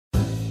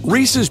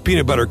Reese's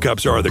peanut butter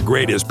cups are the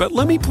greatest, but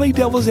let me play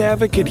devil's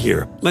advocate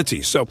here. Let's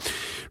see. So,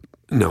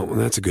 no,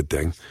 that's a good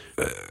thing.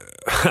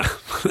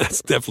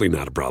 That's definitely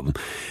not a problem.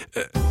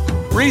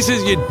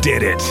 Reese's, you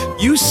did it.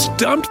 You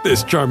stumped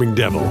this charming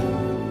devil.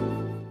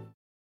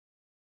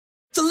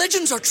 The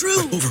legends are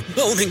true.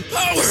 Overwhelming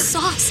power! The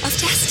sauce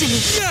of destiny.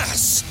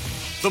 Yes!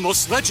 The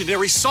most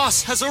legendary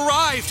sauce has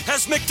arrived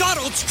as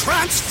McDonald's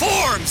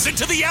transforms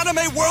into the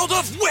anime world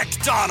of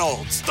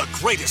WickDonald's. The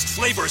greatest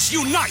flavors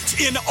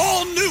unite in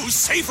all new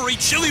savory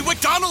chili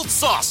McDonald's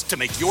sauce to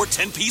make your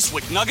 10-piece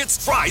Wick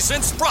Nuggets, fries,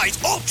 and Sprite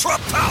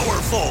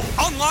ultra-powerful.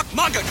 Unlock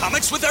manga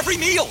comics with every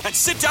meal and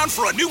sit down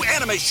for a new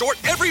anime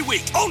short every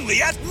week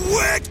only at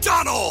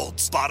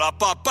WickDonald's.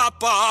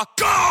 Ba-da-ba-ba-ba,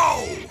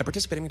 go! At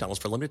participating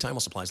McDonald's for a limited time while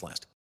supplies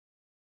last.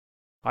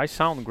 I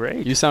sound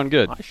great. You sound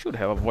good. I should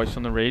have a voice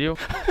on the radio.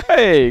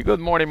 Hey, good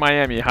morning,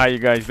 Miami. How you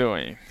guys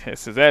doing?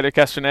 This is Eddie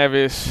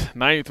Castroneves,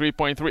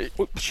 93.3.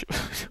 Oops.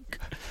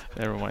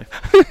 Never mind.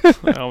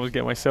 I always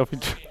get myself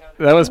into...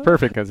 That was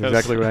perfect. That's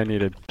exactly what I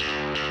needed.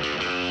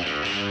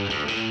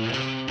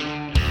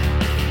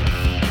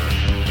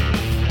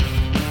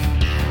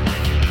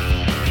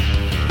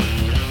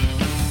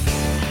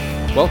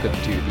 Welcome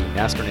to the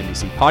NASCAR and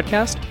NBC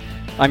podcast.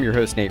 I'm your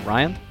host, Nate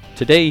Ryan.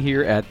 Today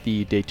here at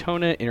the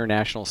Daytona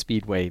International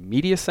Speedway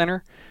Media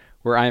Center,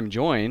 where I am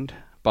joined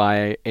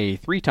by a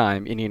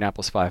three-time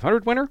Indianapolis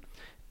 500 winner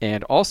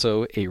and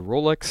also a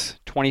Rolex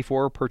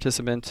 24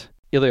 participant,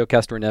 Helio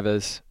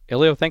Castroneves.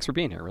 Helio, thanks for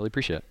being here. Really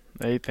appreciate it.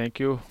 Hey, thank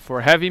you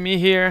for having me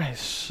here.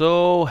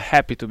 So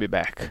happy to be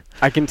back.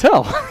 I can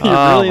tell. You're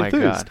really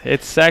enthused. My God.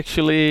 It's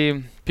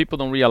actually, people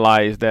don't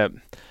realize that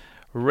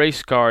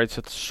race car, it's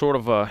a sort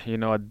of a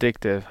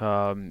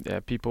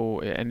addictive.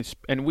 People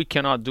and we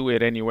cannot do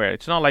it anywhere.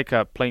 It's not like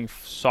playing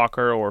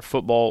soccer or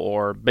football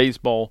or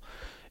baseball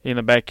in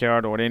a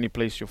backyard or any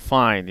place you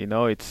find.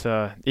 It's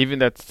even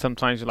that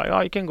sometimes you're like,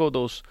 oh, you can go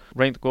those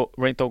rental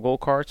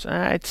go-karts.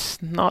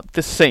 It's not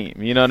the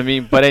same. You know what I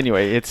mean? But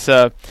anyway,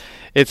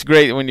 it's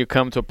great when you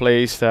come to a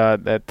place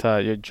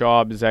that your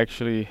job is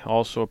actually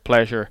also a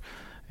pleasure.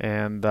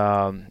 And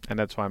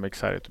that's why I'm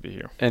excited to be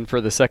here. And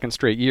for the second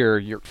straight year,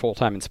 you're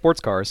full-time in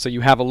sports cars, so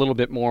you have a little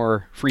bit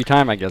more free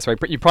time, I guess, right?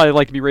 But you probably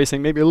like to be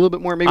racing maybe a little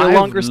bit more, maybe a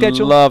longer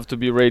schedule? I love to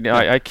be racing.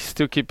 I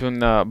still keep on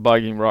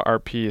bugging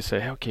RP and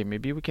say, okay,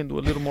 maybe we can do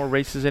a little more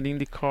races at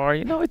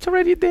IndyCar. It's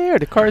already there.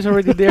 The car is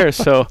already there.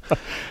 So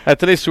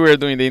at least we're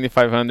doing the Indy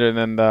 500,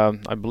 and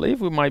I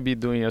believe we might be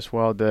doing as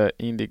well the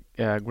Indy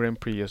Grand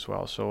Prix as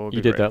well. So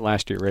you did that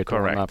last year, right?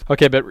 Correct.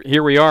 Okay, but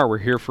here we are. We're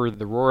here for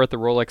the Roar at the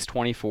Rolex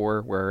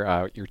 24,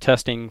 where you're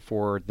testing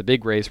for the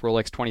big race,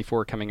 Rolex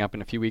 24, coming up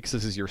in a few weeks.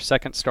 This is your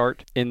second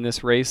start in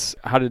this race.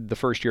 How did the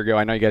first year go?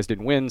 I know you guys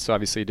didn't win, so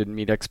obviously you didn't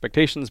meet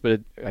expectations,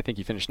 but I think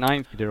you finished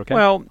ninth. You did okay?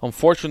 Well,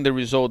 unfortunately, the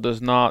result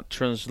does not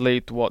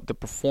translate what the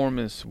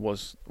performance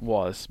was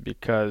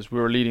because we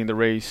were leading the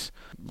race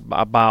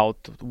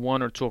about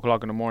 1 or 2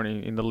 o'clock in the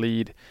morning in the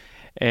lead.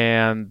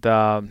 And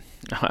I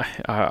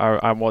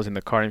was in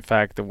the car. In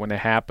fact, when it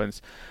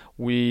happens,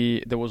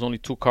 there was only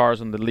 2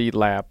 cars on the lead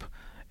lap,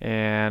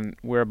 and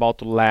we're about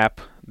to lap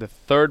the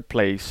third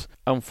place.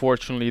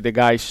 Unfortunately, the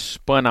guy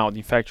spun out.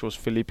 In fact, it was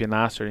Felipe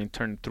Nasser in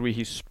turn 3.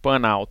 He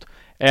spun out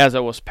as I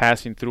was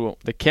passing through.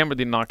 The camera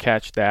did not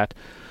catch that.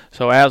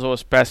 So as I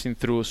was passing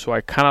through, so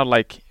I kind of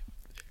like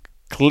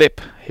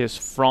clip his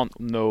front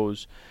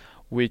nose,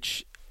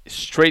 which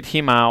straight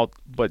him out,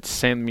 but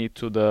sent me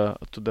to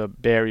the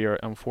barrier,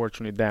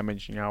 unfortunately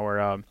damaging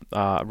our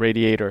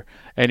radiator.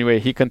 Anyway,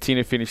 he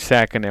continued to finish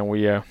second, and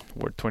we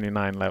were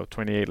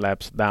 28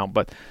 laps down.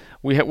 But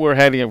we're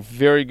having a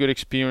very good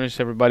experience.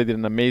 Everybody did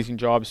an amazing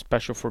job,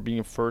 especially for being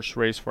a first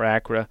race for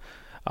Acura.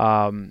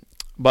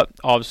 But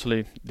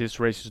obviously, this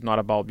race is not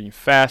about being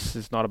fast.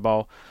 It's not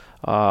about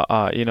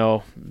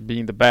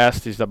being the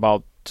best. It's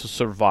about to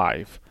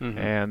survive,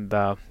 and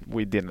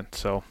we didn't.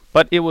 So,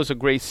 but it was a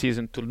great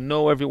season to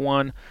know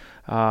everyone.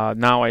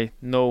 Now I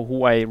know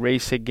who I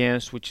race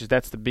against,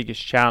 that's the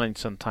biggest challenge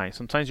sometimes.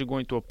 Sometimes you go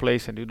into a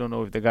place and you don't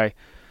know if the guy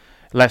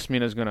last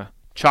minute is gonna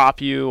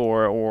chop you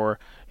or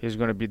he's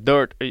gonna be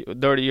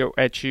dirty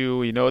at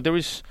you. There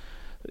is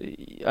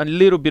a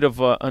little bit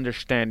of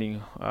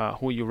understanding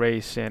who you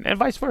race and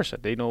vice versa.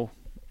 They know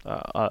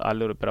a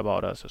little bit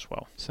about us as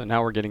well. So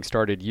now we're getting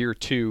started year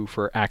 2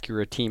 for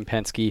Acura Team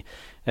Penske.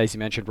 As you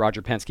mentioned,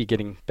 Roger Penske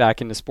getting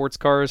back into sports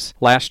cars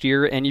last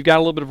year, and you've got a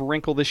little bit of a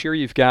wrinkle this year.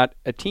 You've got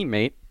a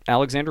teammate,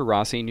 Alexander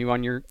Rossi, new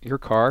on your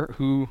car,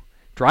 who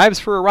drives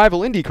for a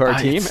rival IndyCar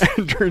team.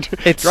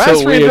 It's drives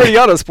so for weird. Andretti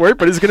Autosport,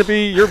 but is going to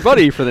be your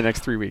buddy for the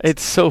next 3 weeks.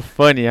 It's so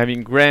funny. I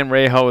mean, Graham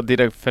Rahal did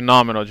a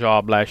phenomenal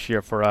job last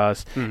year for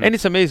us, and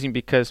it's amazing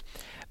because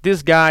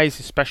these guys,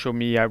 especially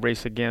me, I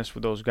race against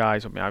with those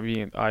guys. I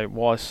mean, I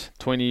was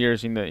 20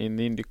 years in the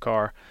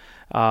IndyCar.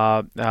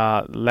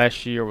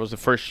 Last year was the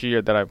first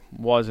year that I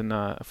was in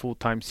a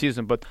full-time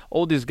season. But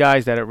all these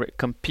guys that I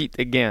compete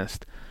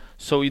against,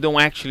 so you don't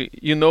actually,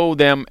 know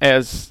them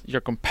as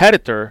your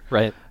competitor.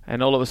 Right.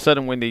 And all of a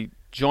sudden when they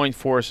join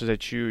forces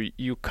at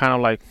you kind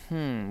of like,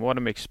 what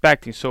am I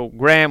expecting? So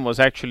Graham was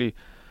actually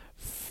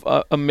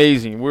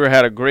amazing. We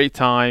had a great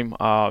time.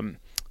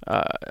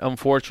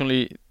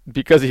 Unfortunately,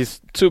 because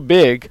he's too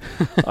big,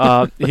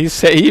 he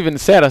even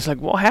said, "I was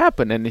like, what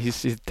happened?" And he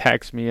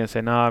texted me and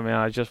said, "Nah, man,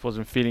 I just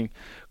wasn't feeling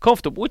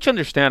comfortable." Which I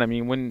understand. I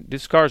mean, when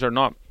these cars are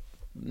not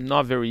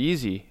very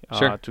easy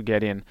Sure. to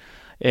get in,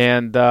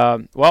 and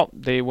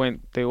they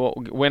went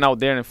out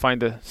there and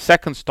find the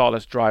second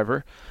tallest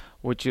driver,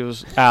 which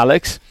is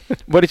Alex.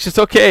 But it's just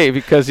okay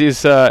because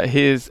he's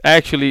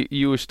actually,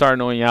 you start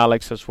knowing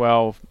Alex as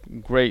well.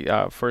 Great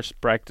first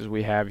practice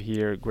we have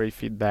here. Great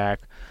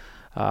feedback.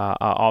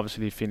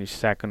 Obviously finished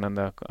second in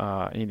the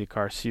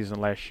IndyCar season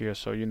last year,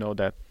 so you know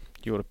that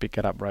you would pick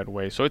it up right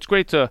away. So it's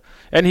great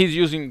and he's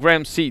using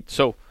Graham's seat,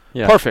 so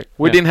Yeah. perfect.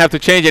 We Yeah. didn't have to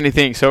change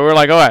anything, so we're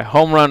like, all right,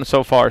 home run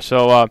so far.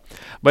 So,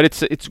 but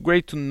it's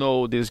great to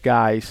know these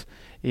guys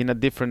in a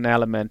different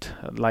element,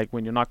 like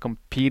when you're not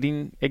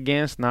competing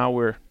against. Now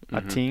we're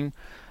a team,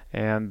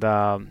 and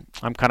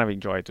I'm kind of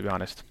enjoying it, to be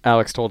honest.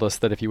 Alex told us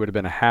that if he would have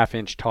been a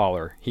half-inch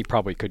taller, he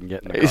probably couldn't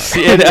get in the car.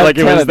 See, I'm Like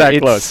it was telling that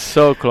you, close. It's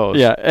so close.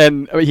 Yeah,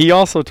 and he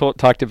also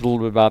talked a little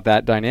bit about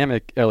that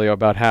dynamic, Elio,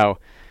 about how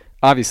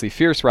obviously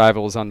fierce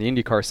rivals on the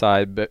IndyCar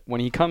side, but when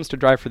he comes to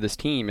drive for this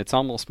team, it's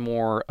almost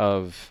more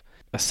of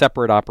a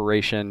separate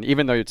operation.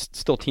 Even though it's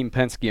still Team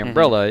Penske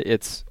umbrella,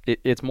 it's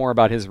more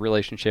about his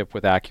relationship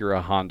with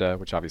Acura, Honda,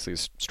 which obviously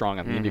is strong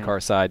on the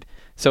IndyCar side.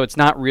 So it's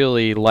not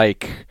really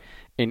like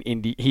in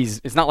Indy.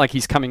 It's not like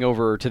he's coming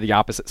over to the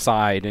opposite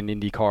side in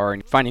IndyCar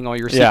and finding all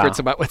your secrets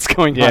about what's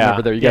going on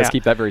over there. You guys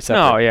keep that very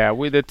separate. No, yeah,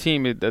 with the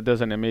team, it does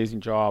an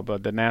amazing job.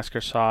 The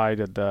NASCAR side,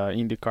 the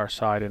IndyCar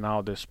side, and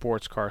now the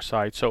sports car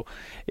side. So,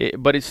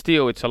 but it's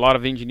a lot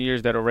of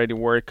engineers that already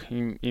work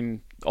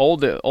in all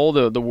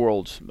the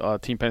worlds,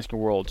 Team Penske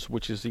worlds,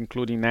 which is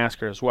including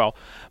NASCAR as well.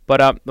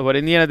 But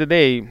in the end of the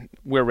day,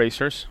 we're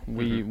racers.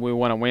 We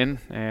want to win,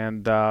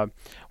 and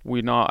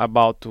we're not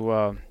about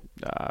to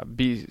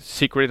be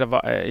secret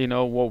about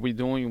what we're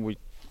doing. We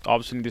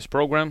obviously in this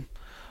program,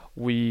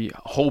 we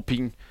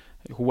hoping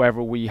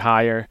whoever we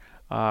hire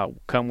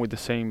come with the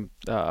same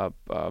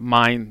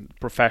mind,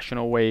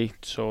 professional way,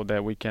 so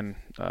that we can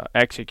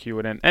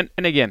execute. And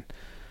again,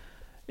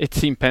 it's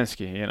Team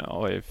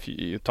Penske. If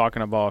you're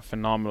talking about a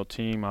phenomenal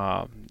team,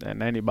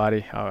 and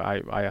anybody,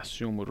 I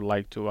assume would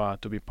like to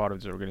be part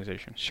of this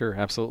organization. Sure,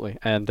 absolutely.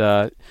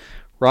 And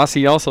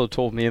Rossi also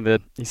told me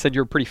that he said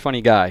you're a pretty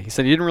funny guy. He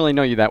said he didn't really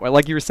know you that well,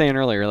 like you were saying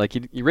earlier. Like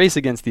you race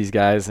against these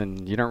guys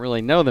and you don't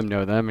really know them.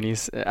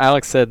 And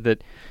Alex said that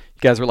you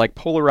guys were like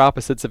polar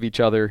opposites of each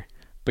other,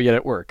 but yet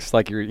it works.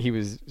 Like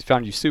he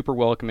found you super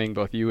welcoming,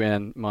 both you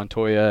and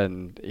Montoya,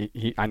 and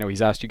I know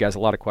he's asked you guys a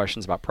lot of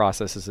questions about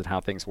processes and how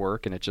things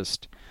work, and it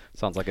just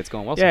sounds like it's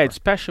going well. Yeah, so far. it's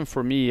passion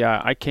for me.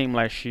 I came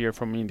last year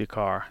from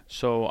IndyCar,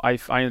 so I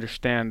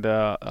understand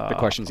the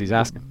questions he's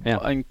asking.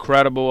 Yeah,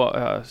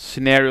 incredible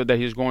scenario that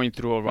he's going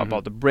through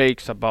about the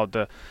brakes, about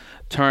the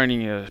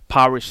turning,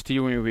 power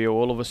steering wheel.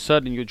 All of a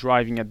sudden, you're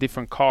driving a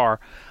different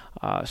car.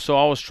 So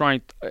I was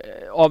trying.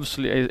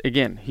 Obviously,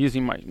 again, he's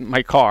in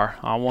my car.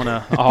 I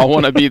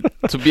wanna be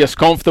as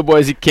comfortable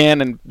as he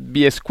can and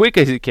be as quick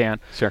as he can.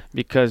 Sure.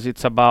 Because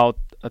it's about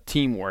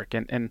teamwork,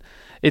 and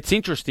it's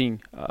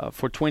interesting.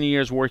 For 20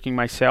 years working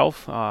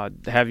myself,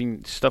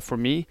 having stuff for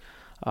me,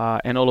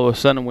 and all of a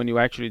sudden when you're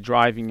actually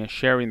driving and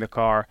sharing the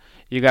car,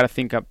 you got to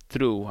think up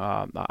through.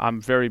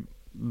 I'm very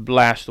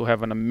blessed to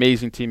have an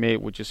amazing teammate,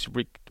 which is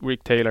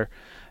Rick Taylor.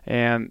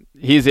 And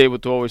he's able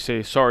to always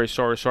say sorry.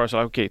 So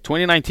okay,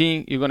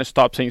 2019, you're gonna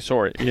stop saying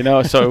sorry.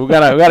 So we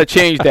gotta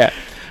change that.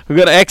 We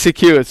gotta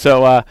execute.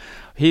 So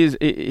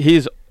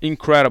he's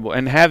incredible,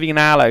 and having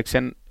Alex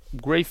and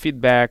great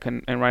feedback,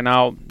 and right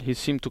now he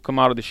seemed to come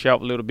out of the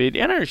shelf a little bit.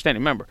 And I understand.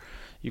 Remember,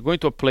 you're going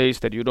to a place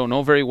that you don't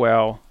know very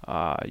well.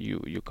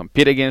 You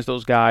compete against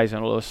those guys,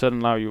 and all of a sudden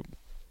now you're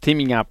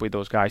teaming up with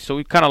those guys. So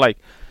we kind of like,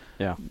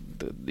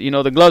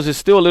 the gloves is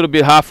still a little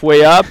bit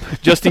halfway up,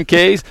 just in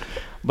case.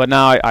 But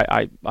now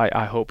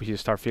I hope he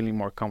start feeling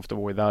more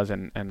comfortable with us,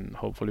 and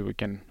hopefully we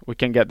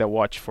can get that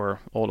watch for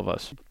all of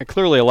us. And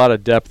clearly a lot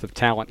of depth of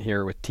talent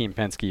here with Team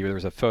Penske. There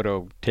was a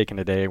photo taken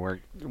today where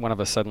one of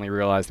us suddenly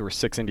realized there were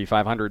 6 Indy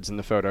 500s in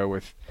the photo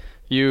with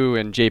you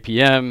and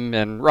JPM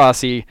and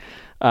Rossi.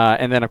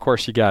 And then, of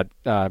course, you got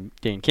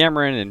Dane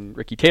Cameron and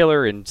Ricky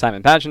Taylor and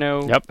Simon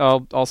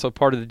Pagenaud, also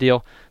part of the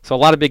deal. So a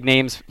lot of big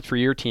names for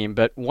your team.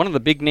 But one of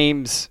the big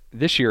names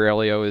this year,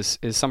 Elio, is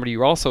somebody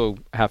you also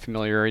have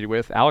familiarity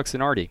with, Alex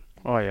Zanardi.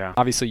 Oh, yeah.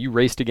 Obviously, you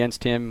raced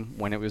against him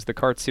when it was the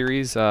kart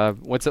series.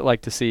 What's it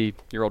like to see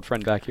your old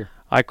friend back here?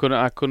 I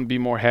couldn't be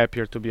more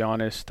happier, to be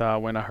honest,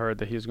 when I heard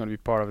that he's going to be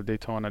part of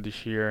Daytona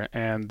this year.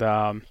 And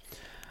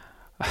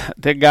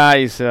the guy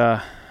is...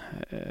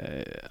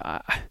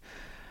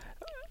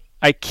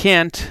 I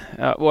can't.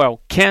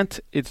 Can't.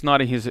 It's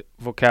not in his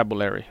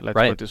vocabulary. Let's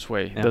put it this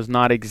way. It does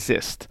not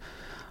exist.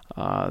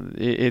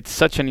 It's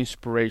such an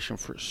inspiration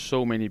for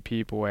so many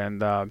people.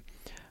 And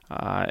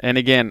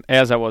again,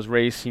 as I was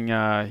racing,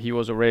 he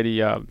was already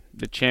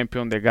the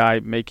champion. The guy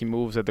making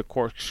moves at the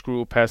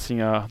corkscrew, passing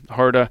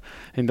Herta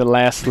in the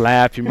last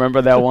lap. You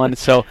remember that one?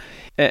 So,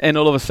 and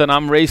all of a sudden,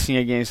 I'm racing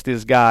against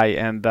this guy,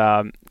 and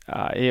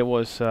it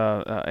was,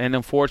 and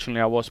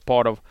unfortunately, I was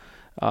part of.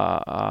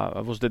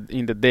 I was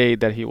in the day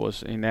that he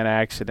was in that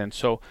accident.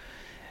 So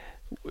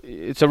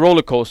it's a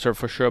roller coaster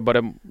for sure.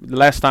 But the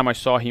last time I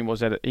saw him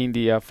was at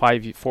India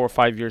 4 or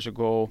 5 years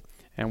ago,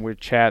 and we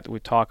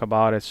talk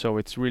about it. So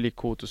it's really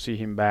cool to see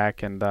him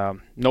back, and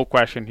no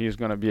question he's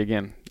going to be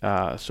again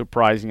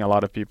surprising a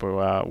lot of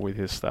people with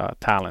his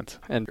talent.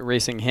 And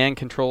racing hand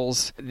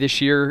controls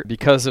this year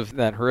because of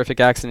that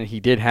horrific accident he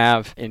did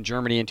have in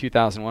Germany in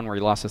 2001 where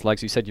he lost his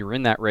legs. You said you were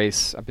in that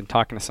race. I've been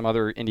talking to some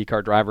other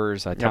IndyCar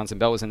drivers. Townsend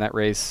Bell was in that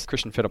race,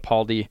 Christian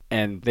Fittipaldi,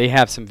 and they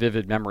have some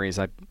vivid memories.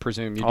 I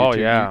presume you do too.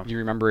 Yeah. You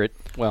remember it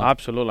well.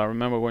 Absolutely. I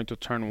remember going to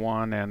turn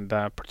 1, and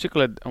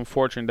particularly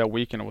unfortunate that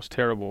weekend. It was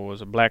terrible. It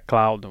was a black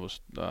cloud. It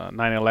was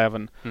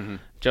 9/11.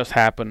 Just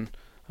happened.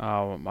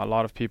 A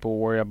lot of people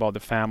worry about the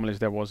families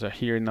that was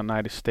here in the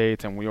United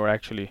States, and we were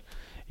actually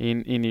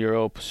in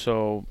Europe,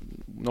 so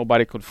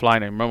nobody could fly.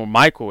 And I remember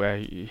Michael,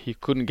 he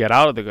couldn't get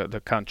out of the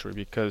country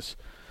because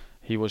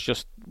he was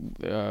just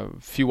a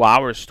few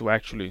hours to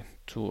actually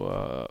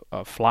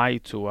fly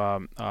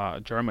to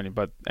Germany.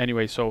 But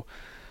anyway, so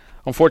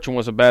unfortunately, it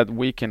was a bad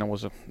weekend.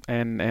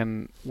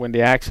 And when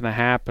the accident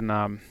happened,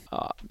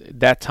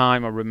 that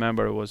time I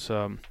remember it was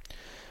a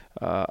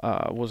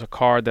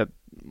car that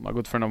a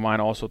good friend of mine,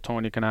 also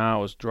Tony Kanaa,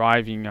 was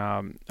driving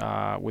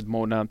with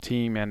Monam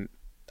team, and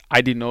I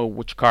didn't know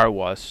which car it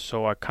was,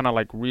 so I kind of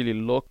like really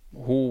looked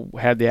who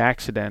had the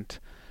accident,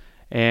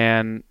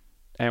 and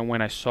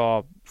when I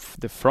saw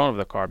the front of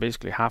the car,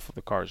 basically half of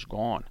the car is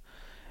gone,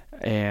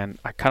 and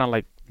I kind of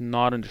like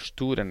not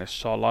understood, and I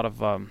saw a lot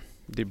of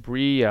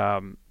debris,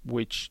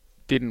 which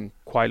didn't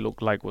quite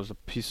look like was a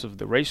piece of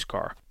the race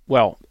car.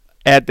 Well,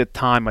 at the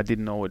time I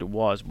didn't know what it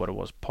was, but it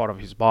was part of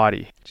his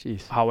body.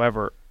 Jeez.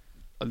 However,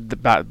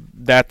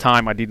 that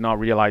time I did not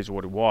realize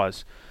what it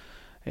was,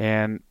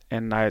 and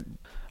I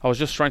was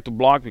just trying to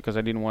block because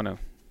I didn't want to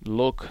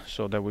look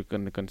so that we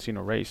couldn't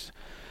continue a race,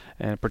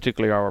 and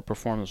particularly our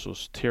performance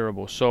was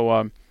terrible.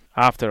 So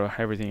after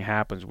everything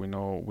happens,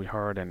 we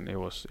heard, and it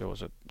was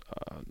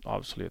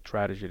obviously a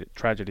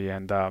tragedy,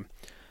 and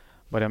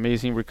but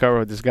amazing recovery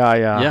with this guy,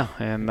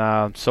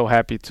 and so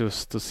happy to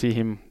see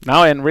him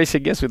now and race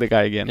against with the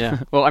guy again.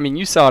 Yeah. Well, I mean,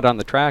 you saw it on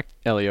the track,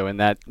 Elio, in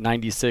that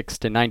 96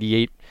 to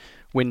 98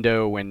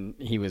 window when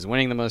he was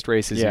winning the most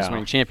races, he was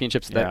winning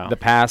championships, the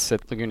pass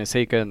at Laguna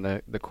Seca and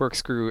the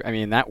corkscrew. I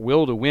mean, that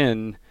will to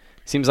win,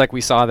 seems like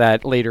we saw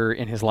that later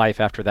in his life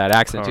after that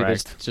accident too.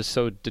 He's just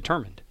so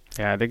determined.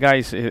 Yeah, the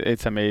guy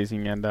it's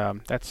amazing, and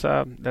that's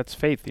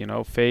faith,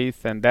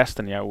 faith and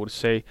destiny, I would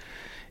say.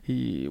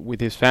 He,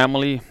 with his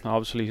family,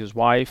 obviously his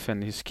wife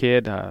and his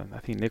kid, I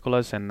think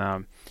Nicholas,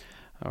 and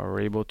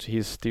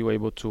he's still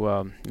able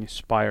to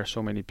inspire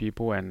so many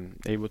people and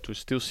able to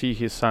still see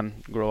his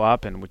son grow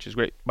up, and which is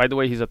great. By the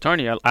way, his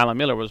attorney, Alan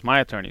Miller, was my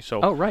attorney,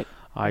 so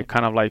I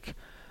kind of like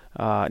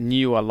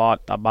knew a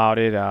lot about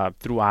it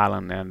through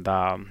Alan, and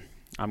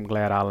I'm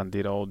glad Alan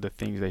did all the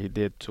things that he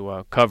did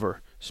to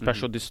cover.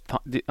 Especially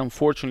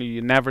unfortunately,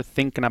 you're never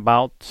thinking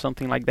about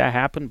something like that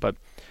happen, but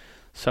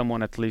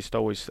someone at least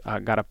always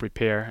got to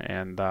prepare,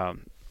 and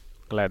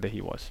glad that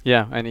he was.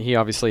 Yeah, and he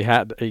obviously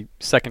had a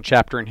second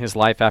chapter in his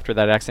life after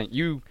that accident.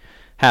 You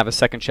have a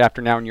second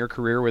chapter now in your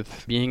career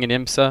with being an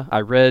IMSA.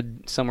 I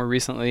read somewhere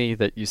recently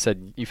that you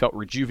said you felt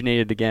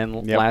rejuvenated again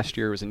last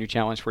year. It was a new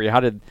challenge for you. How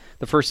did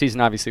the first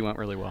season obviously went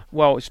really well?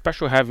 Well,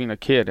 especially having a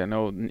kid. I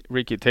know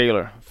Ricky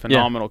Taylor,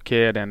 phenomenal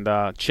kid and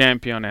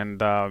champion,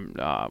 and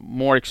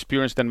more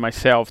experienced than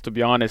myself, to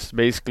be honest,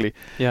 basically.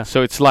 Yeah.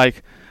 So it's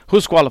like,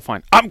 who's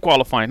qualifying? I'm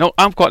qualifying. No,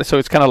 I'm qualifying. So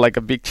it's kind of like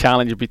a big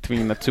challenge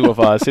between the two of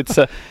us.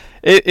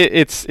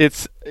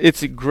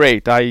 It's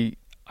great. I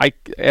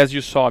as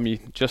you saw me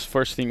just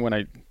first thing when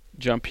I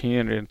jump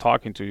in and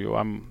talking to you,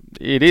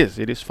 it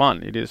is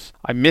fun. It is.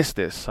 I miss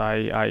this.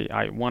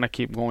 I want to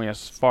keep going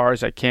as far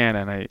as I can,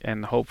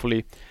 and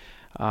hopefully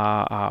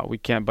we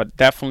can. But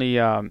definitely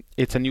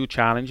it's a new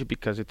challenge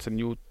because it's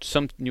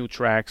some new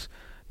tracks,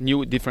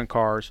 different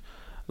cars.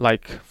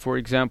 Like for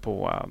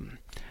example,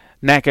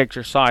 neck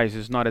exercise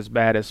is not as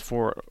bad as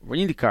for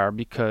IndyCar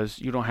because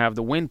you don't have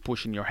the wind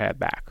pushing your head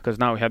back, because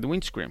now you have the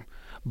windscreen.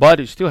 But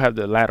you still have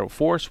the lateral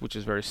force, which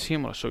is very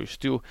similar. So you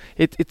still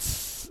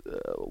it's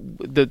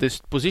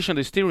the position of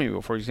the steering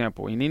wheel, for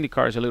example, in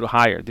IndyCar is a little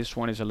higher. This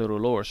one is a little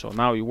lower. So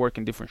now you work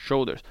in different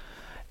shoulders.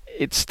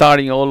 It's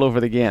starting all over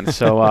again.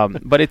 So,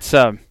 but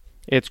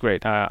it's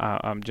great.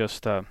 I'm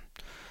just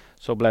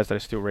so blessed that I'm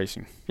still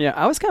racing. Yeah,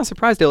 I was kind of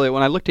surprised, Elliot,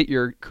 when I looked at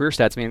your career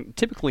stats. I mean,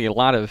 typically a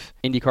lot of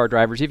IndyCar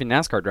drivers, even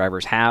NASCAR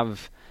drivers,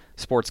 have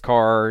sports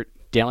car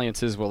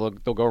dalliances. Well,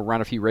 they'll go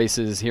run a few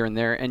races here and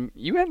there, and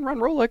you hadn't run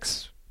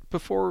Rolex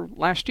before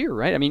last year,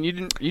 right? I mean, you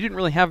didn't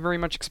really have very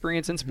much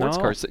experience in sports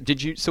cars.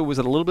 Did you? So was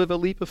it a little bit of a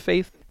leap of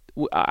faith?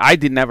 I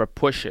did never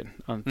push it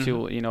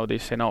until they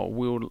said no,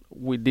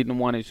 we didn't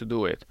want you to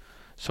do it.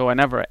 So I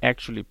never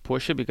actually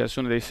pushed it because as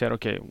soon as they said,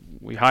 okay,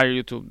 we hire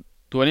you to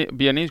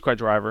be an IndyCar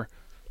driver,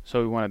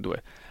 so we want to do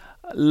it.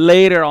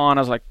 Later on,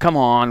 I was like, come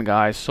on,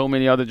 guys, so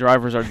many other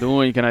drivers are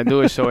doing, can I do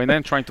it? So and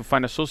then trying to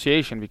find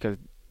association because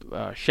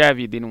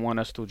Chevy didn't want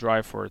us to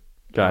drive for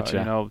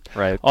Gotcha.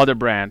 Right. other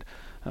brand.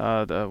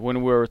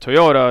 When we were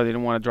Toyota, they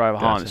didn't want to drive a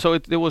Honda. So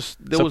there was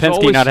Penske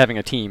always, not having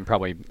a team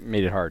probably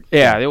made it hard.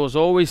 Yeah, there was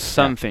always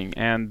something,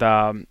 and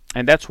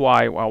that's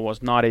why I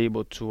was not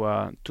able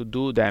to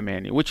do that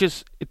many. Which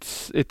is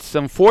it's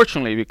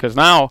unfortunately because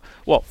now,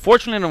 well,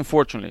 fortunately and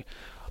unfortunately.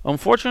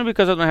 Unfortunately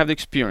because I don't have the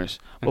experience,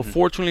 but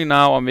fortunately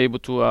now I'm able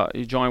to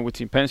join with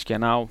Team Penske,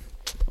 and now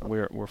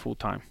we're full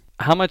time.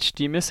 How much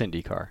do you miss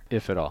IndyCar,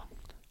 if at all?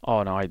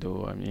 Oh no, I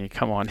do. I mean,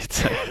 come on,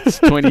 it's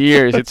 20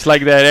 years. It's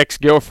like that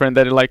ex-girlfriend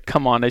that like,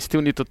 come on, I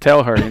still need to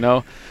tell her,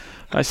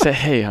 I say,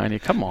 hey, honey,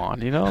 come on,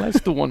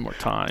 let's do one more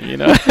time,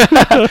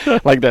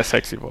 like that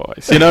sexy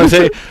voice, what I'm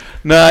saying?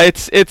 No,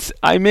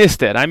 I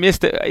missed it.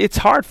 It's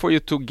hard for you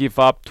to give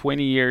up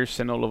 20 years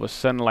and all of a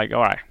sudden, like,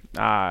 all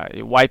right,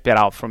 you wipe it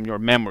out from your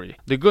memory.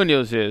 The good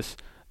news is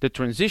the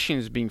transition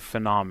has been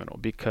phenomenal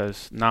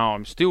because now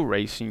I'm still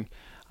racing.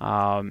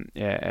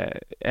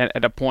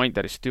 At a point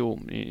that is still,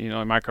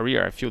 in my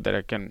career, I feel that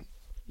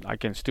I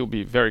can still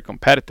be very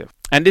competitive,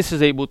 and this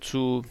is able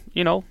to,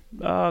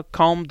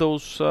 calm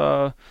those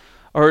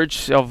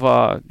urge of,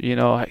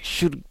 I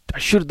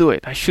should do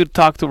it. I should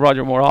talk to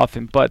Roger more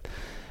often, but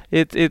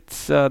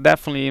it's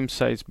definitely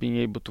IMSA being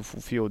able to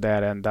fulfill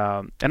that, and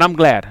I'm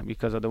glad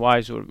because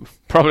otherwise we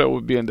probably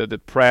would be under the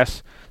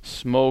press,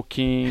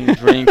 smoking,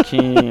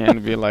 drinking,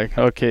 and be like,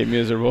 okay,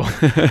 miserable.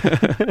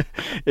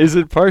 Is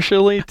it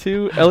partially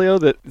too, Elio,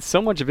 that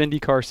so much of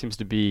IndyCar seems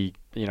to be,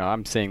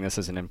 I'm saying this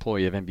as an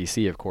employee of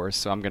NBC, of course,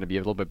 so I'm going to be a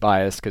little bit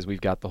biased because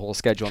we've got the whole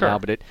schedule now,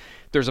 but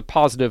there's a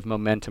positive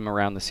momentum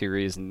around the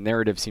series, and the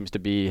narrative seems to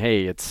be,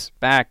 hey, it's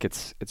back,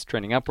 it's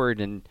trending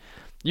upward, and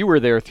you were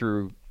there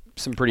through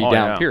some pretty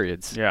down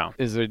periods. Yeah.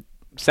 Is it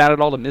sad at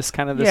all to miss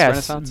kind of this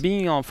renaissance?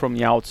 Being on from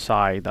the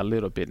outside a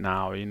little bit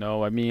now,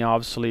 I mean,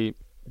 obviously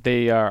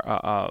they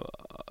are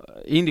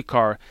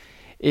IndyCar.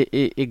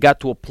 It got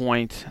to a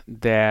point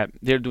that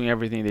they're doing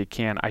everything they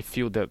can. I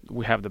feel that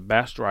we have the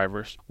best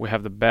drivers, we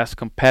have the best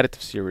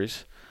competitive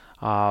series,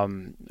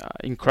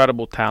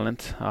 incredible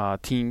talent,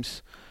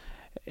 teams,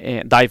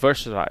 and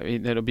diversity.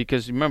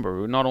 Because remember,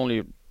 we're not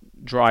only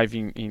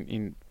driving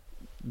in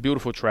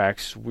beautiful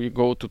tracks. We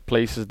go to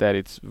places that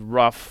it's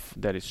rough,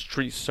 that it's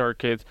street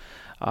circuit,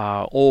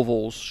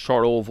 ovals,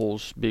 short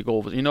ovals, big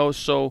ovals.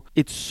 So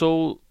it's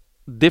so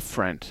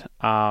different,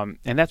 and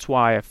that's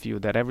why I feel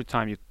that every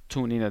time you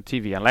tune in on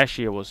TV, and last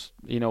year was,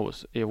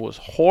 it was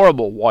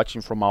horrible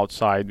watching from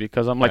outside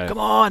because I'm like, come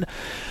on,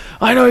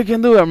 I know you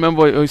can do it. I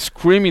remember I was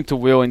screaming to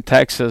Will in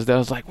Texas. That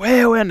was like,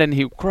 well, and then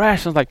he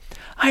crashed. I was like,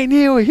 I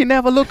knew he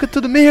never looked into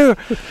the mirror.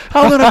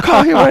 I'm gonna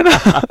call him right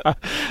now.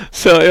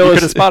 So you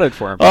could have spotted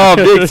for him. Oh,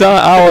 big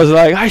time! I was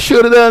like, I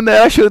should have done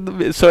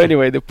that. So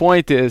anyway, the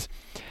point is,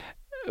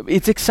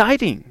 it's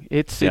exciting.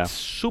 It's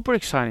super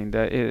exciting.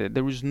 That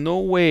there is no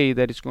way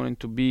that it's going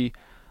to be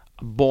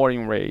a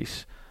boring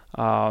race.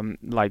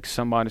 Like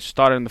somebody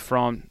started in the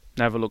front,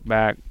 never look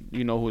back.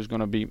 You know who's going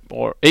to be,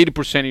 or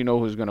 80% you know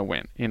who's going to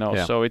win.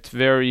 So it's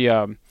very,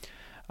 and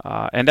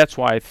that's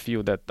why I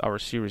feel that our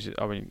series,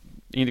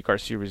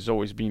 IndyCar series, has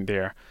always been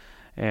there.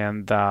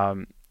 And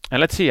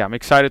let's see. I'm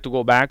excited to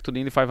go back to the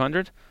Indy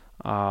 500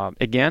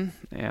 again,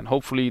 and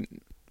hopefully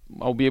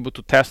I'll be able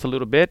to test a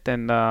little bit,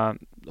 and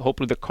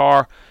hopefully the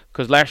car,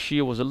 because last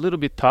year was a little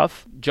bit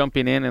tough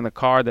jumping in a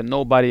car that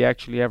nobody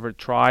actually ever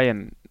tried,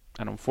 and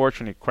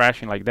unfortunately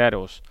crashing like that, it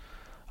was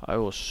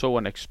so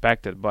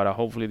unexpected. But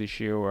hopefully this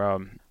year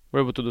we're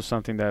able to do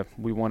something that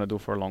we want to do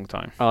for a long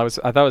time. I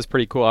thought it was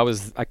pretty cool.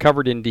 I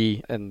covered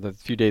Indy and the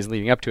few days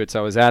leading up to it, so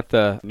I was at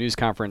the news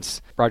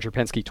conference. Roger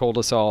Penske told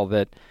us all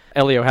that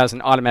Elio has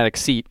an automatic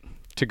seat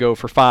to go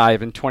for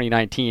 5 in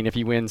 2019 if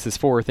he wins his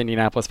 4th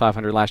Indianapolis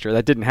 500 last year.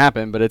 That didn't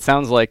happen, but it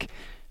sounds like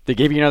they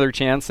gave you another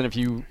chance, and if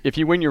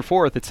you win your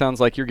 4th, it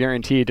sounds like you're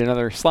guaranteed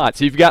another slot.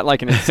 So you've got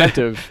like an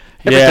incentive.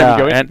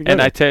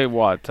 And I tell you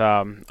what,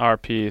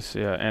 RPs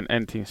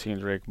and Team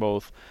Cindric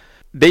both,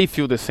 they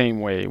feel the same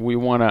way. We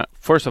want to,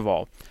 first of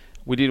all,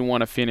 we didn't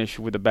want to finish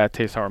with a bad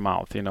taste in our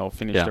mouth,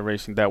 finish the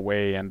racing that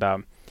way, and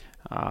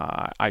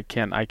I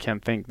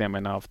can't thank them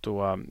enough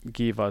to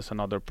give us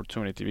another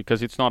opportunity,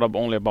 because it's not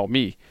only about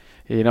me.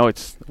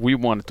 We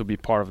wanted to be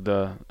part of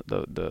the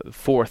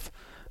 4th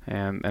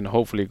and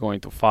hopefully going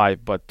to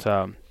 5. But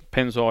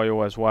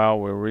Pennzoil as well,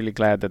 we're really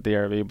glad that they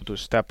are able to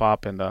step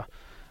up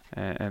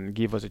and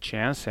give us a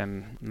chance.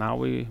 And now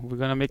we're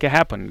going to make it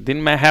happen. It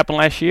didn't happen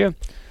last year.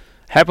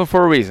 Happened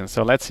for a reason.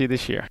 So let's see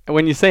this year.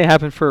 When you say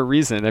happen for a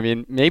reason, I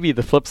mean, maybe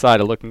the flip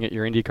side of looking at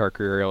your IndyCar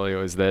career,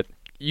 Elio, is that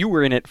you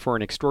were in it for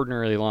an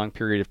extraordinarily long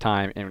period of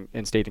time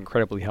and stayed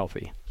incredibly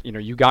healthy.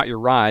 You got your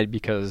ride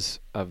because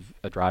of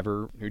a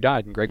driver who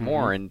died, and Greg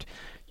Moore, and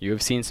you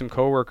have seen some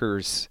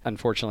coworkers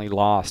unfortunately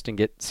lost and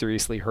get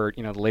seriously hurt.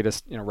 The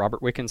latest,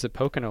 Robert Wickens at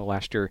Pocono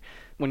last year.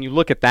 When you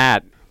look at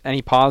that,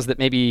 any pause that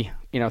maybe,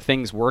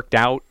 things worked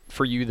out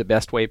for you the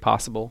best way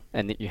possible,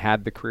 and that you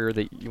had the career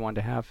that you wanted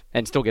to have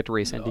and still get to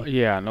race Indy?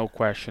 Yeah, no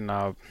question.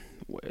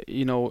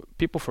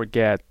 People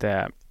forget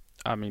that,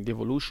 the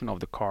evolution of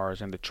the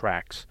cars and the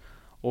tracks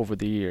over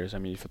the years.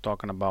 If you're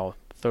talking about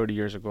 30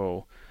 years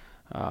ago,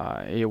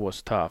 it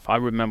was tough. I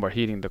remember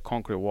hitting the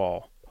concrete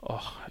wall.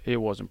 Oh, it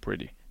wasn't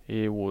pretty.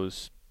 It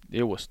was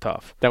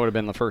tough. That would have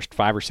been the first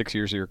 5 or 6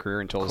 years of your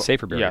career until the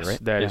safer barrier, yes,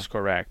 right? that is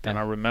correct. And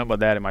I remember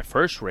that in my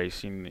first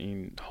race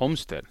in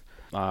Homestead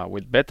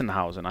with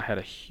Bettenhausen, I had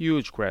a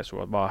huge crash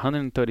with about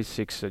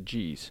 136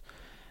 Gs.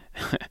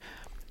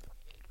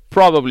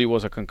 Probably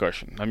was a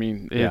concussion. I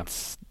mean,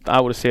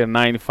 I would say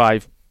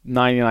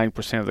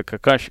 99% of the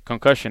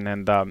concussion.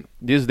 And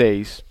these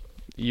days,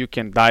 you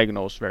can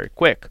diagnose very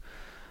quick.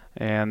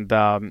 And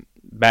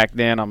back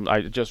then,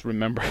 I just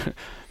remember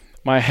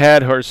my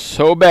head hurt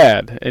so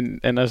bad, and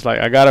I was like,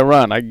 I gotta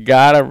run. I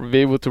gotta be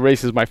able to race.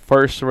 This is my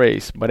first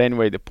race. But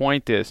anyway, the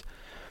point is,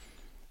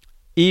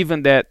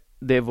 even that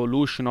the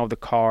evolution of the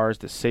cars,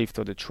 the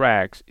safety of the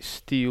tracks, is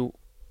still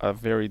a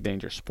very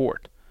dangerous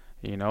sport.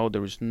 You know,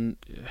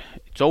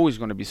 it's always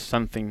going to be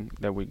something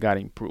that we got to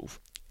improve.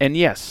 And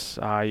yes,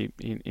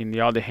 in the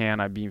other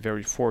hand, I've been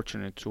very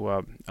fortunate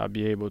to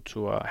be able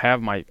to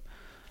have my,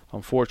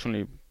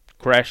 unfortunately,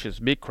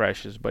 big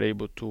crashes, but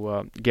able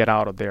to get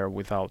out of there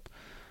without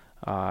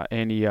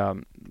any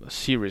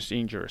serious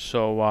injuries.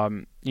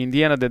 So in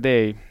the end of the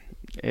day,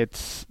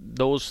 it's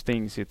those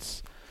things.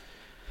 It's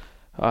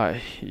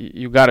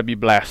you gotta be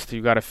blessed.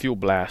 You gotta feel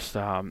blessed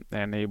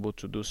and able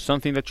to do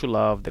something that you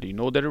love, that you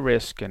know that a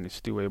risk, and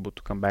still able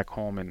to come back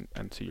home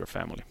and see your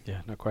family. Yeah,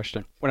 no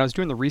question. When I was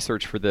doing the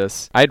research for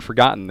this, I had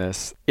forgotten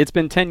this. It's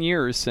been 10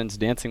 years since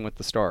Dancing with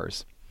the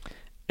Stars.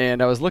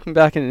 And I was looking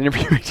back at an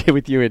interview I did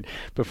with you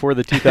before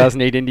the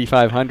 2008 Indy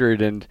 500,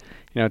 and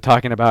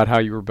talking about how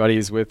you were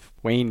buddies with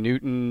Wayne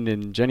Newton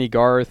and Jenny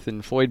Garth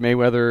and Floyd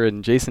Mayweather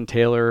and Jason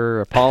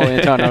Taylor, Paul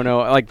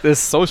Antonono, like this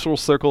social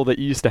circle that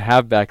you used to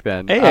have back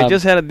then. Hey, I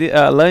just had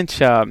a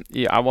lunch.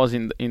 I was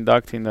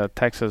inducted in the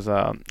Texas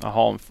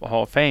Hall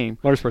of Fame.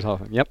 Motorsports Hall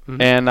of Fame. Yep.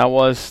 Mm-hmm. And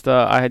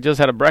I had just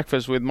had a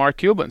breakfast with Mark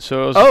Cuban.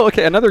 So it was,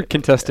 okay, another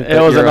contestant.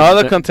 It was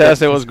another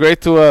contestant. It was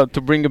great to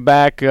bring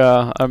back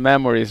our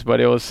memories, but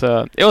it was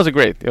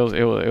great. It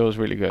was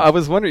really good. I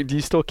was wondering, do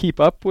you still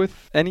keep up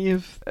with any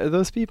of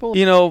those people?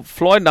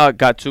 Floyd now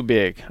got too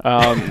big.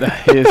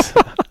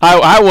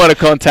 I want to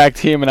contact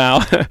him now.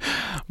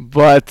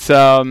 But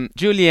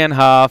Julianne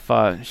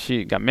Hough,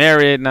 she got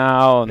married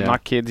now,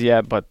 not kids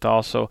yet, but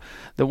also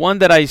the one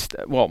that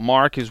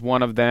Mark is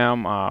one of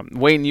them.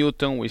 Wayne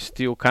Newton, we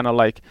still kind of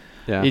like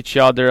each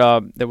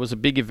other. There was a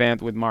big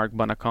event with Mark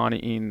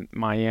Bonaconi in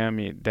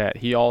Miami that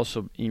he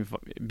also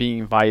being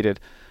invited,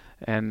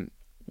 and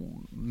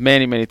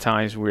many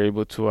times we were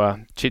able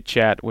to chit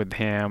chat with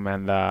him,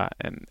 and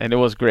it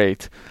was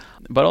great.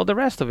 But all the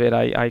rest of it,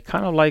 I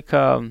kind of like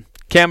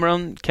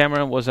Cameron.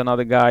 Cameron was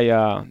another guy,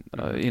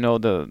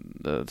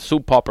 the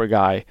soup popper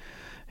guy.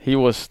 He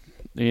was,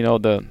 the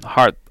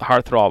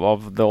heartthrob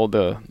of all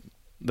the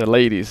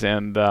ladies,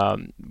 and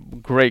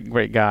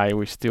great guy.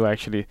 We still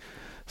actually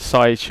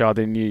saw each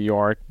other in New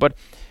York, but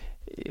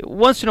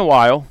once in a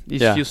while,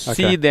 if you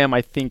see them,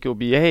 I think it'll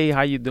be, hey,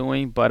 how you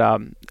doing? But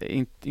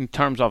in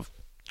terms of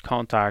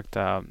contact,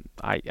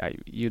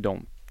 you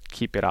don't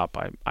keep it up.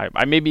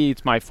 I maybe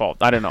it's my fault.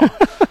 I don't know.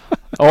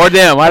 Or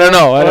them. I don't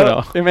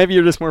know. And maybe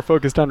you're just more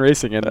focused on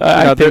racing. And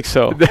I think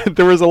so.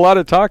 There was a lot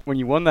of talk when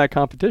you won that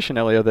competition,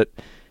 Elio, that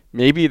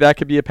maybe that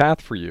could be a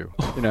path for you.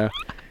 I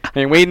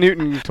mean, Wayne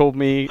Newton told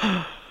me,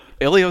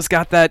 Elio's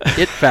got that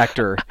it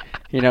factor.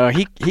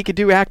 He could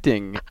do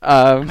acting.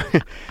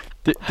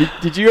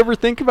 Did you ever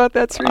think about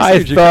that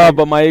seriously? I thought,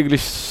 but my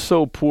English is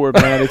so poor,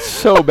 man. It's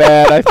so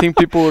bad. I think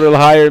people will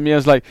hire me. I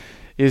was like,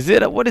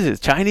 what is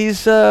it,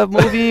 Chinese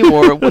movie,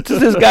 or what is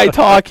this guy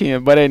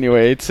talking? But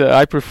anyway, it's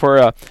I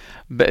prefer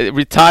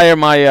retire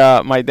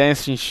my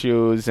dancing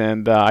shoes,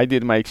 and I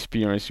did my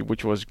experience,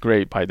 which was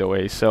great, by the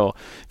way. So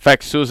in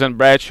fact, Susan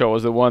Bradshaw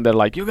was the one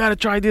that you gotta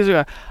try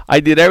this. I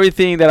did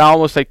everything that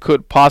almost I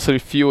could possibly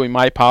feel in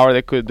my power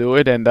that could do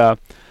it, and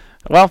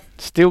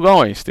still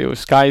going. Still,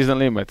 sky is the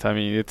limit. I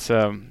mean, it's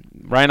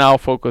right now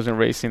focus on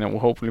racing, and we're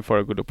hoping for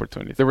a good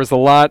opportunity. There was a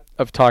lot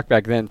of talk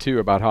back then too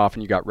about how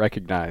often you got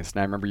recognized,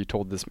 and I remember you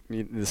told this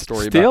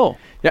story. Still,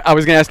 I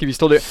was going to ask if you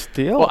still do it.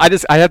 Still, well,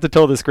 I have to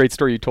tell this great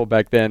story you told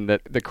back then.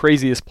 That the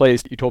craziest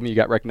place you told me you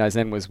got recognized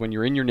in was when you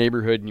were in your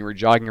neighborhood and you were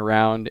jogging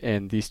around,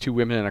 and these two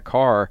women in a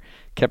car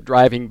kept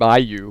driving by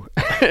you,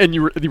 and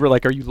you were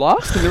like, "Are you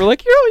lost?" And they were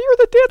like, "You're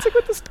the Dancing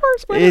with the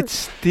Stars winner." It's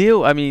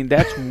still, I mean,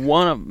 that's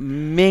one of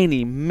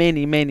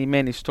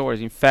many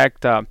stories. In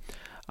fact,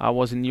 I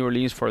was in New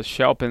Orleans for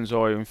Shell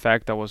Pennzoil. In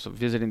fact, I was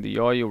visiting the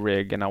oil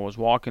rig, and I was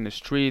walking the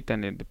street,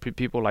 and the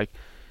people like,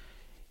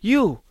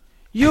 you.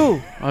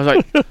 I was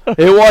like,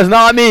 it was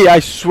not me. I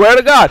swear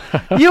to God.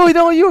 You're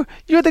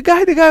the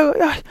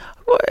guy.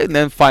 And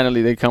then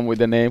finally they come with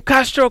the name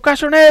Castro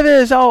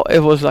Neves. Oh, it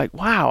was like,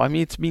 wow. I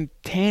mean, it's been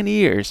 10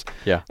 years.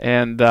 Yeah.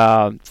 And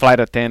flight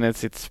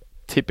attendants, it's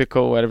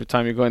typical. Every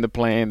time you go in the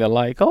plane, they're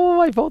like,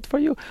 oh, I vote for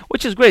you,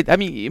 which is great. I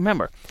mean,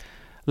 remember,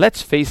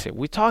 let's face it.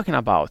 We're talking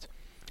about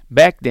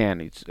back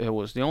then. It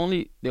was the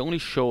only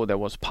show that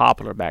was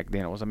popular back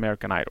then. It was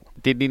American Idol.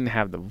 They didn't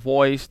have The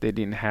Voice. They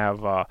didn't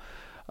have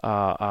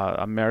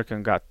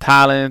American Got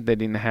Talent. They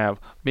didn't have,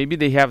 maybe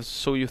they have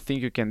So You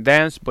Think You Can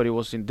Dance, but it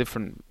was in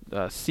different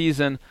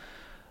season.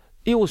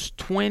 It was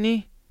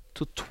 20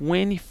 to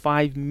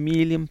 25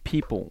 million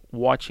people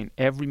watching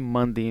every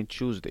Monday and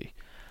Tuesday.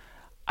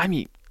 I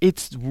mean,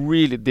 it's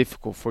really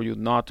difficult for you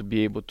not to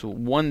be able to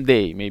one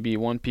day, maybe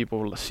when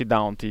people sit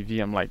down on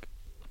TV, I'm like,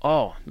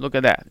 oh, look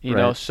at that, you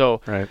know.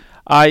 So Right.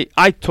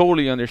 I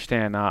totally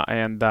understand.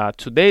 And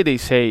today they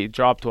say it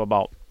dropped to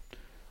about,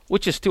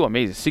 which is still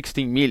amazing,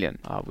 16 million,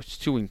 which is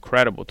still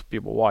incredible to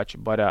people watch.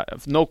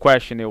 But no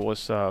question, it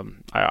was.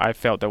 I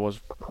felt that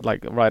was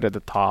like right at the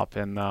top,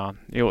 and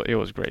it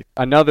was great.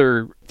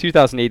 Another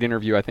 2008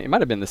 interview, I think it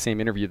might have been the same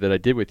interview that I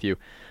did with you.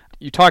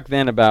 You talked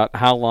then about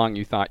how long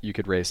you thought you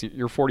could race.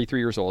 You're 43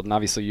 years old, and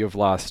obviously you have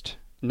lost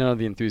none of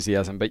the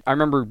enthusiasm. But I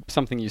remember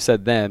something you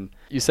said then.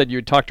 You said you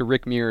had talked to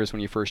Rick Mears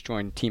when you first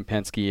joined Team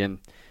Penske, and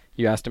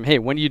you asked him, hey,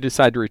 when do you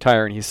decide to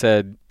retire? And he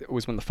said it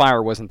was when the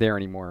fire wasn't there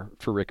anymore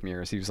for Rick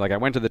Mears. He was like, I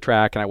went to the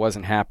track and I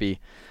wasn't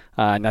happy.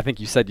 And I think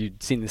you said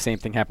you'd seen the same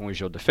thing happen with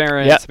Gilles de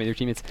Ferran, some of your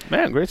teammates.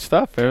 Man, great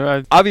stuff.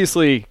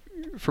 Obviously,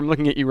 from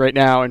looking at you right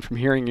now and from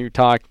hearing you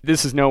talk,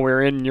 this is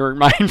nowhere in your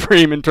mind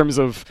frame in terms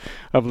of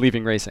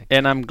leaving racing.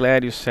 And I'm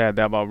glad you said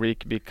that about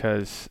Rick,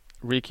 because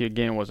Ricky,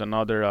 again, was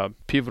another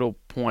pivotal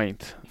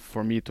point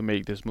for me to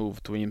make this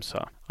move to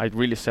IMSA. I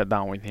really sat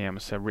down with him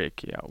and said,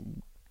 Rick,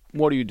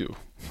 what do you do?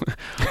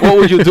 What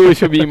would you do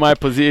if you be in my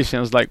position?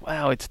 I was like,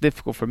 well, it's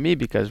difficult for me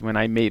because when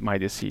I made my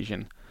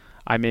decision.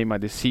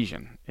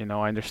 You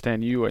know, I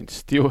understand you, and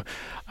still,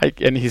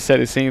 and he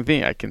said the same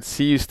thing. I can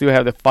see you still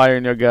have the fire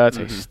in your guts.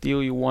 Mm-hmm.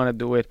 Still, you want to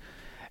do it.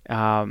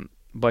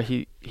 But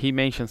he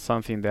mentioned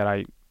something that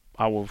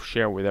I will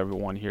share with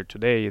everyone here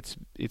today.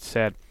 It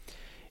said,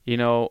 you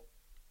know,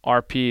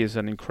 RP is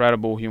an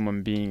incredible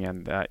human being,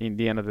 and in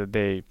the end of the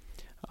day,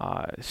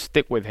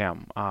 stick with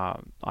him.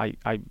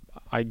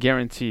 I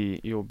guarantee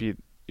it'll be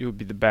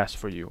the best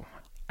for you.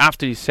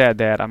 After he said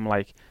that, I'm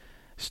like,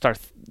 start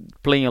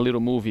playing a little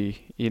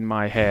movie in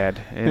my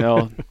head, you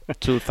know,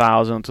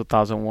 2000,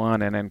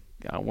 2001, and then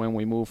when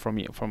we moved from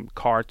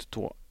kart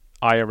to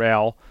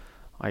IRL,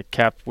 I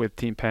kept with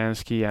Team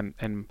Penske,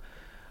 and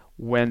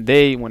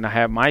when I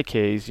had my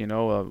case, you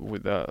know,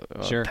 with the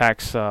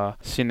tax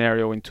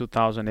scenario in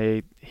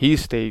 2008, he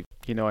stayed,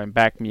 you know, and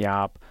backed me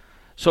up.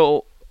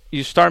 So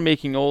you start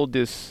making all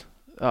this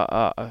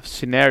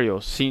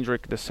scenarios,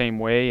 Cindric the same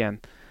way,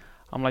 and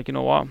I'm like, you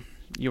know what,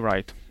 you're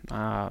right.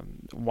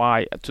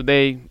 Why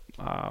today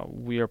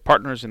we are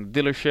partners in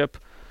the dealership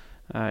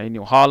in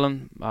New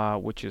Holland,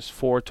 which is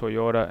Ford,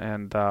 Toyota,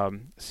 and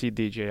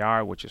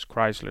CDJR, which is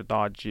Chrysler,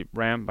 Dodge, Jeep,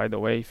 Ram. By the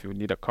way, if you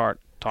need a car,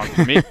 talk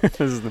to me.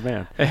 This is the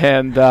man.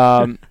 And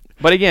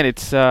but again,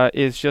 it's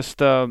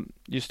just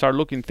you start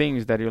looking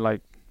things that you're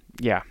like,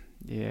 yeah,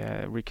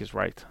 Rick is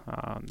right.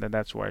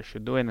 That's what I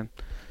should do,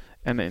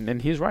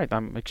 and he's right.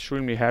 I'm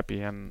extremely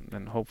happy,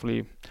 and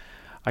hopefully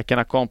I can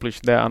accomplish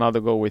another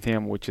goal with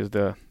him, which is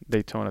the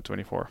Daytona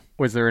 24.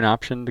 Was there an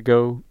option to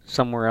go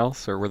somewhere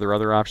else, or were there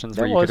other options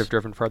where you could have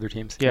driven for other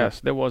teams?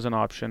 Yes, there was an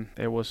option.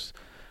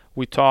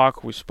 We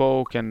talked, we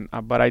spoke, and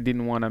but I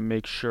didn't want to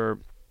make sure.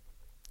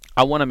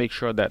 I want to make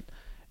sure that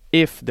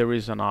if there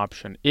is an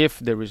option, if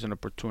there is an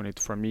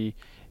opportunity for me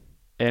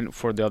and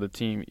for the other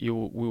team,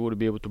 we would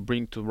be able to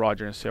bring to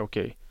Roger and say,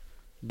 okay,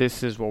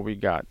 this is what we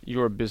got.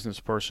 You're a business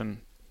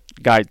person.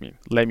 Guide me.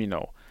 Let me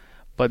know.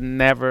 But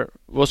never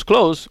was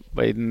close,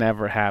 but it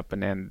never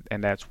happened,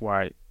 and that's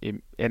why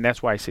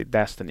I say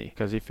destiny,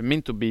 because if it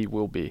meant to be, it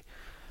will be,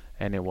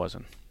 and it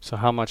wasn't. So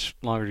how much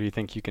longer do you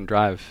think you can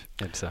drive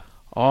IMSA?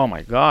 Oh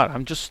my God,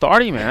 I'm just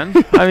starting, man.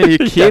 I mean, are you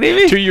kidding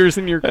me? 2 years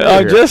in your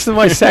career. Just in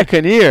my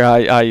second year.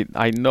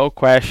 I no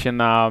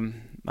question.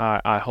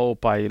 I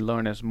hope I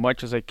learn as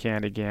much as I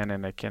can again,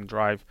 and I can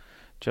drive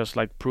just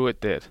like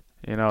Pruitt did.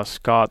 You know,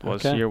 Scott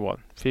was here,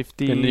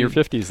 50? In your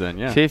 50s then,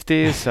 yeah.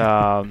 50s.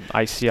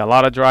 I see a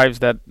lot of drives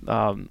that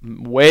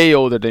way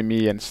older than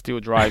me and still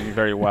driving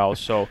very well.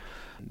 So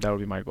that would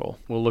be my goal.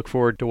 We'll look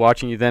forward to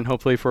watching you then,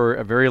 hopefully for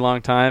a very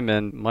long time,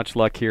 and much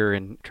luck here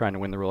in trying to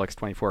win the Rolex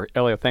 24.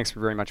 Elio, thanks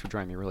very much for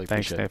joining me. Really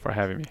appreciate it. Thanks, Nate, for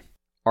having me.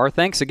 Our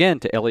thanks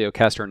again to Elio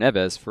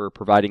Castroneves for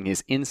providing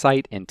his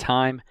insight and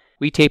time.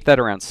 We taped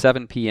that around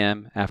 7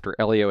 p.m. after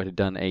Elio had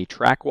done a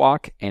track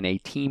walk and a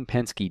Team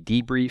Penske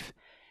debrief.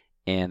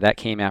 And that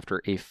came after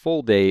a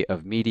full day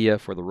of media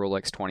for the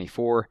Rolex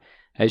 24.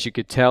 As you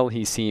could tell,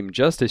 he seemed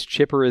just as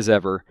chipper as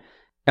ever.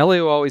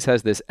 Elio always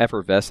has this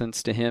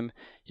effervescence to him.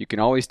 You can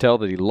always tell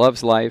that he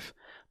loves life,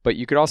 but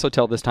you could also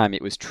tell this time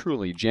it was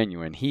truly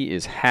genuine. He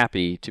is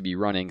happy to be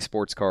running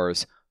sports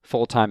cars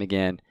full-time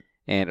again,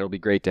 and it'll be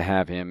great to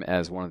have him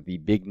as one of the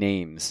big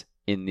names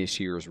in this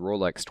year's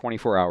Rolex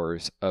 24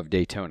 Hours of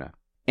Daytona.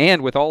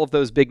 And with all of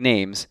those big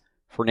names,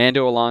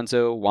 Fernando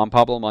Alonso, Juan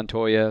Pablo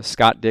Montoya,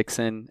 Scott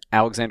Dixon,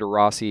 Alexander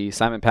Rossi,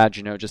 Simon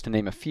Pagenaud, just to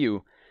name a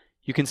few,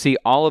 you can see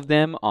all of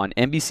them on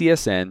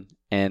NBCSN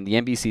and the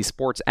NBC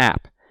Sports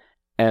app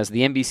as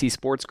the NBC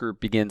Sports Group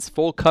begins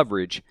full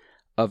coverage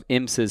of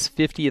IMSA's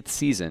 50th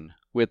season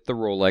with the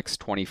Rolex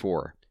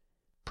 24.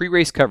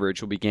 Pre-race coverage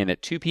will begin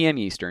at 2 p.m.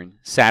 Eastern,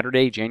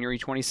 Saturday, January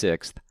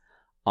 26th,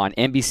 on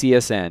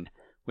NBCSN,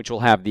 which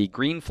will have the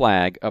green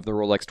flag of the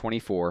Rolex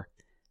 24.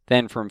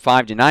 Then from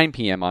 5 to 9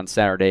 p.m. on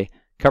Saturday,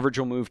 coverage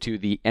will move to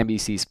the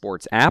NBC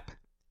Sports app,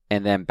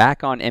 and then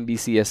back on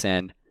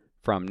NBCSN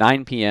from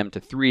 9 p.m. to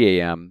 3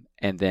 a.m.,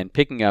 and then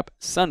picking up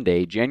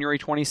Sunday, January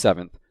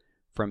 27th,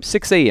 from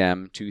 6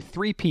 a.m. to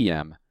 3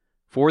 p.m.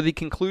 for the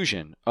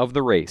conclusion of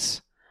the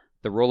race,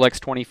 the Rolex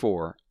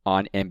 24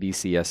 on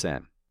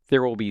NBCSN.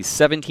 There will be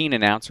 17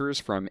 announcers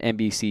from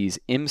NBC's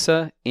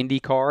IMSA,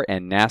 IndyCar,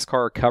 and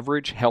NASCAR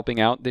coverage helping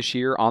out this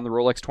year on the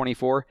Rolex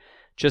 24.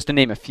 Just to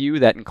name a few,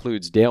 that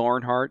includes Dale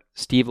Earnhardt,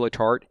 Steve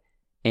Letarte,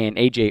 and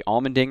AJ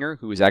Allmendinger,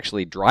 who is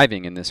actually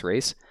driving in this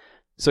race.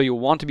 So you'll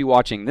want to be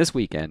watching this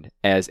weekend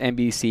as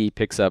NBC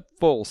picks up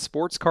full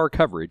sports car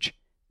coverage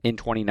in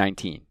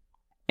 2019.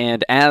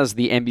 And as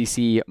the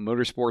NBC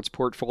Motorsports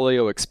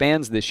portfolio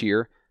expands this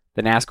year,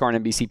 the NASCAR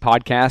and NBC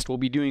podcast will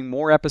be doing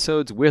more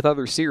episodes with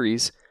other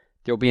series.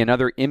 There'll be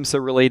another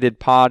IMSA-related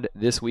pod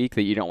this week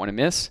that you don't want to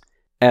miss.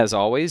 As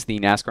always, the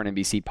NASCAR and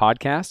NBC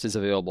podcast is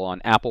available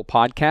on Apple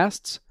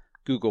Podcasts,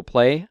 Google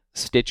Play,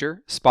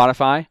 Stitcher,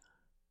 Spotify,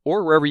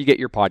 or wherever you get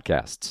your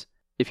podcasts.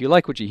 If you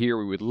like what you hear,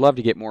 we would love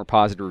to get more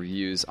positive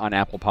reviews on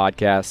Apple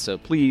Podcasts, so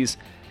please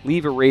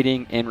leave a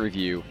rating and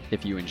review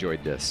if you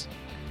enjoyed this.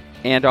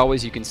 And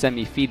always, you can send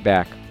me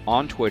feedback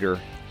on Twitter,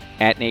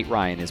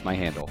 @NateRyan is my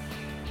handle.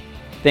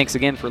 Thanks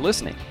again for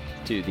listening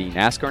to the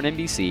NASCAR and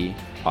NBC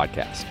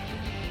podcast.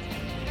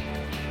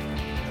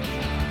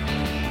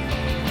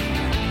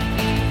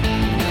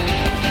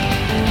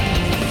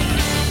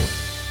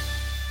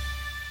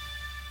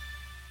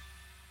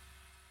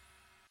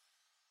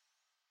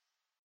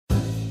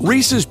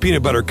 Reese's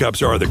Peanut Butter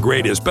Cups are the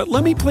greatest, but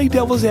let me play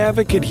devil's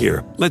advocate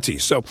here. Let's see.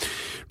 So,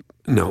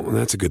 no,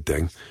 that's a good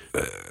thing.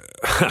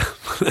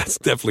 That's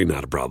definitely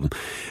not a problem.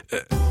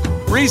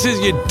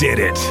 Reese's, you did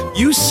it.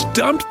 You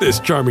stumped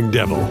this charming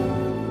devil.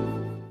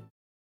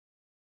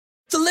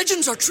 The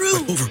legends are true.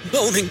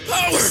 Overwhelming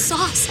power! The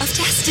sauce of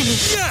destiny.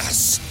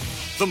 Yes!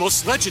 The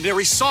most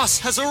legendary sauce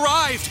has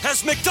arrived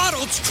as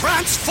McDonald's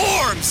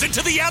transforms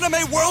into the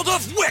anime world of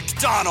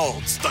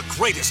WickDonald's. The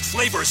greatest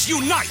flavors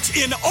unite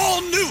in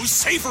all new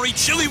savory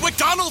chili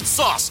McDonald's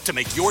sauce to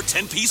make your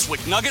 10-piece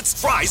Wick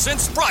Nuggets, fries, and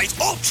Sprite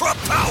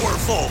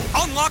ultra-powerful.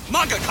 Unlock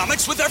manga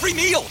comics with every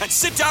meal and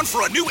sit down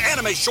for a new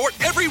anime short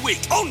every week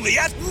only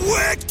at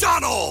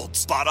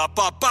WickDonald's.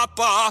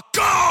 Ba-da-ba-ba-ba,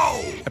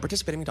 go! At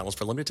participating McDonald's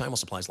for a limited time while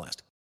supplies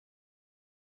last.